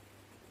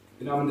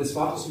Im Namen des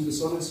Vaters und des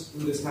Sohnes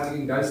und des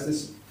Heiligen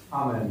Geistes.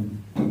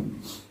 Amen.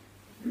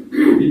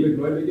 Liebe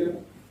Gläubige,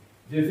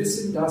 wir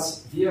wissen,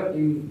 dass wir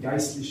im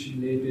geistlichen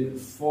Leben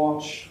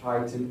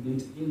fortschreiten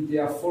und in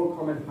der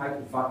Vollkommenheit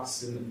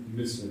wachsen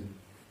müssen.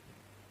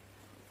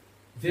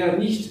 Wer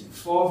nicht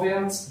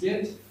vorwärts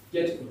geht,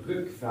 geht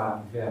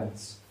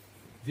rückwärts.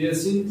 Wir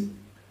sind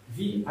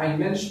wie ein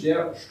Mensch,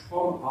 der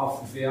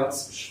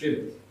stromaufwärts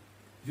schwimmt.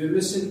 Wir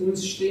müssen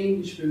uns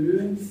ständig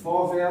bemühen,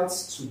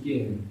 vorwärts zu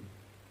gehen.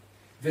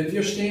 Wenn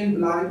wir stehen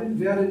bleiben,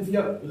 werden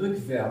wir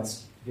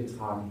rückwärts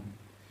getragen.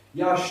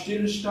 Ja,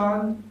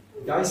 Stillstand,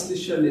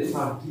 geistliche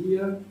Lethargie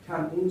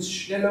kann uns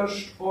schneller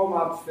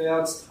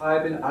stromabwärts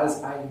treiben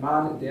als ein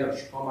Mann, der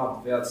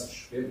stromabwärts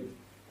schwimmt.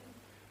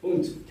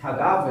 Und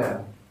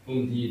Kadaver,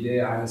 um die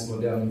Idee eines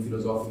modernen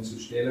Philosophen zu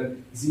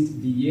stellen,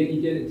 sind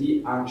diejenigen,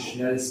 die am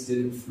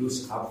schnellsten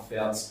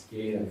flussabwärts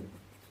gehen.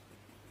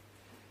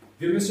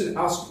 Wir müssen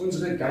aus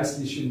unserer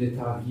geistlichen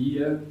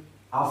Lethargie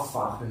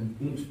aufwachen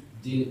und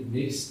den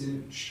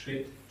nächsten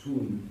Schritt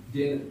tun,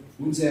 den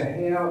unser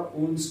Herr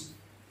uns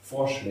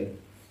vorschlägt.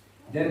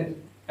 Denn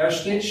er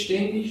steht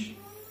ständig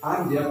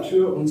an der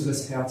Tür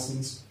unseres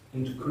Herzens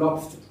und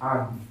klopft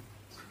an,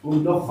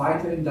 um noch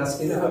weiter in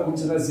das Innere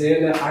unserer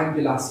Seele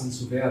eingelassen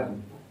zu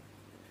werden.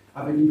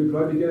 Aber liebe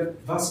Gläubige,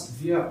 was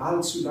wir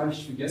allzu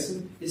leicht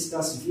vergessen, ist,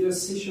 dass wir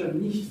sicher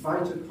nicht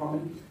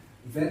weiterkommen,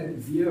 wenn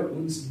wir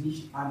uns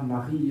nicht an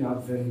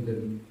Maria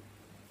wenden.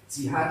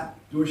 Sie hat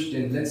durch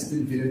den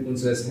letzten Willen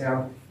unseres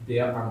Herrn,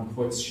 der am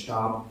Kreuz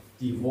starb,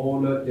 die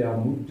Rolle der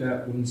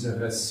Mutter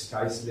unseres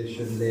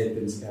geistlichen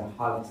Lebens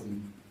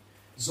erhalten.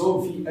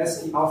 So wie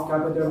es die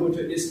Aufgabe der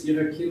Mutter ist,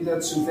 ihre Kinder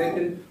zu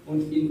wecken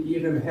und in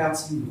ihrem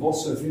Herzen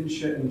große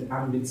Wünsche und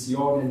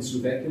Ambitionen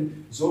zu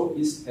wecken, so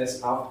ist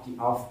es auch die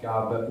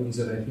Aufgabe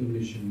unserer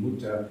himmlischen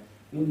Mutter,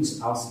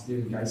 uns aus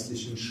dem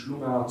geistlichen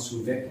Schlummer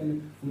zu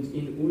wecken und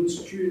in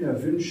uns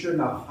kühne Wünsche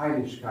nach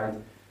Heiligkeit,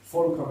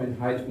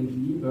 Vollkommenheit und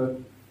Liebe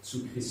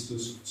zu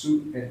Christus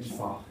zu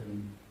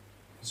entfachen.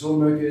 So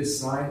möge es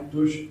sein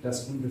durch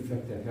das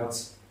unbefleckte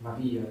Herz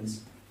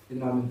Mariens. Im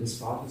Namen des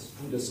Vaters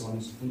und des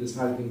Sohnes und des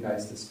Heiligen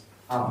Geistes.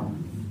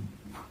 Amen.